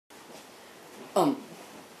Um,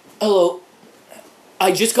 hello.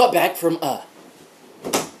 I just got back from,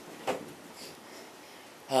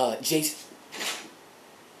 Jason.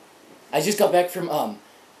 I just got back from,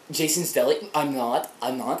 Jason's Deli. I'm not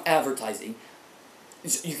advertising.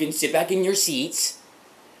 You can sit back in your seats.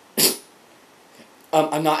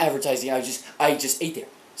 I'm not advertising. I just ate there.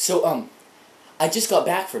 So, I just got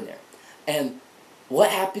back from there. And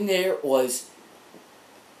what happened there was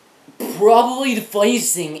probably the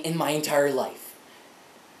funniest thing in my entire life.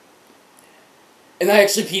 And I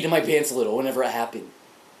actually peed in my pants a little whenever it happened.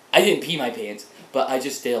 I didn't pee my pants, but I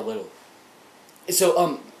just did a little.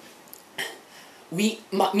 So, me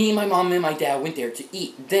and my mom and my dad went there to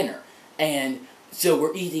eat dinner. And so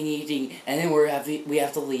we're eating, and then we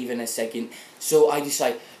have to leave in a second. So I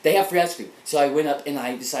decide, they have free ice cream. So I went up and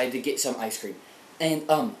I decided to get some ice cream. And,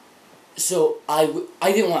 so I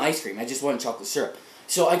didn't want ice cream, I just wanted chocolate syrup.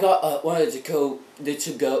 So I got, one of the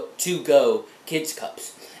to-go kids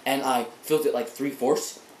cups. And I filled it like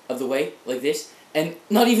 3/4 of the way, like this. And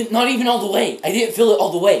not even all the way. I didn't fill it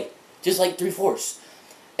all the way. Just like 3/4.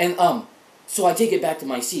 And, so I take it back to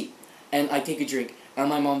my seat. And I take a drink.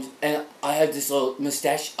 And and I had this little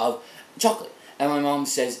mustache of chocolate. And my mom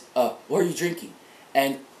says, what are you drinking?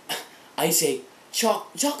 And I say,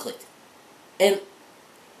 chocolate. And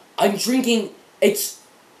I'm drinking, it's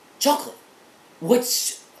chocolate.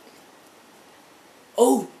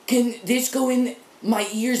 Oh, can this go in my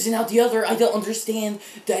ears and out the other? I don't understand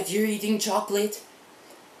that you're eating chocolate.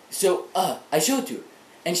 So, I show it to her.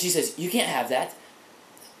 And she says, you can't have that.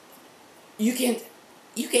 You can't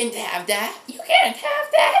have that. You can't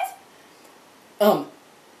have that.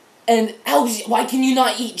 And why can you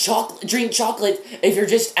not drink chocolate if you're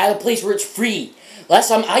just at a place where it's free? Last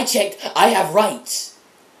time I checked, I have rights.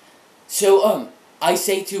 So, I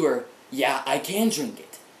say to her, yeah, I can drink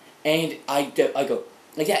it. And I go,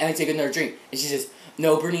 like that, and I take another drink. And she says,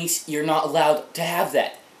 no, Bernice, you're not allowed to have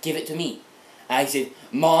that. Give it to me. And I said,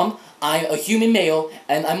 Mom, I'm a human male,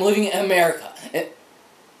 and I'm living in America. And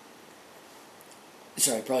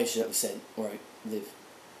sorry, I probably should have said where I live.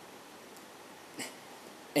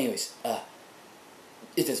 Anyways,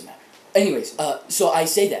 it doesn't matter. Anyways, so I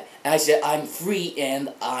say that. And I said, I'm free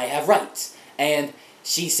and I have rights. And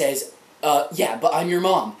she says, yeah, but I'm your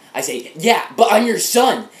mom. I say, yeah, but I'm your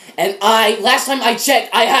son. And last time I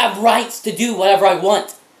checked, I have rights to do whatever I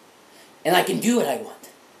want. And I can do what I want.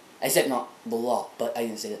 I said, not the law, but I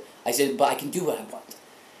didn't say that. I said, but I can do what I want.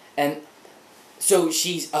 And so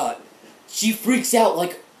she freaks out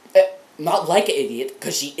like, not like an idiot,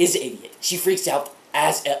 because she is an idiot. She freaks out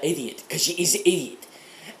as an idiot, because she is an idiot.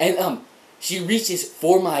 And, she reaches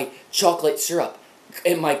for my chocolate syrup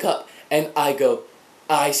in my cup, and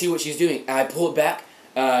I see what she's doing, and I pull it back,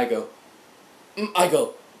 and I go,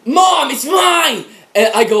 Mom, it's mine!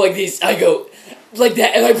 And I go like this, I go like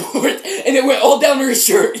that, and I pour it, and it went all down her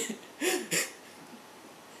shirt.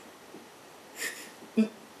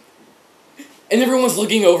 And everyone's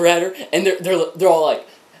looking over at her, and they're all like,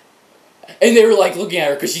 and they were like looking at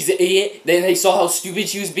her because she's an idiot. Then they saw how stupid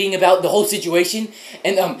she was being about the whole situation,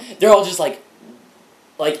 and they're all just like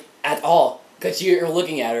at all because you're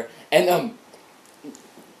looking at her, and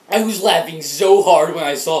I was laughing so hard when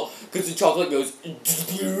I saw because the chocolate goes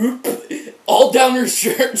all down her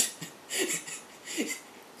shirt.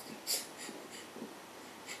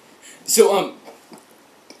 So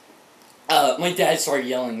my dad started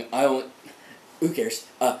yelling. Who cares?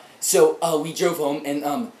 So we drove home,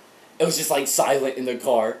 and it was just like silent in the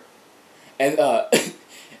car, and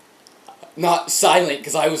not silent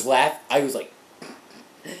because I was like.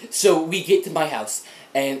 So we get to my house,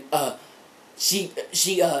 and she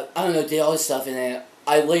I don't know, did all this stuff, and then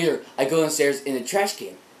I go downstairs in a trash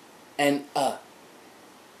can, and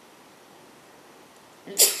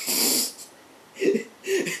it's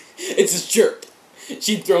a shirt.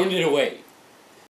 She'd thrown it away.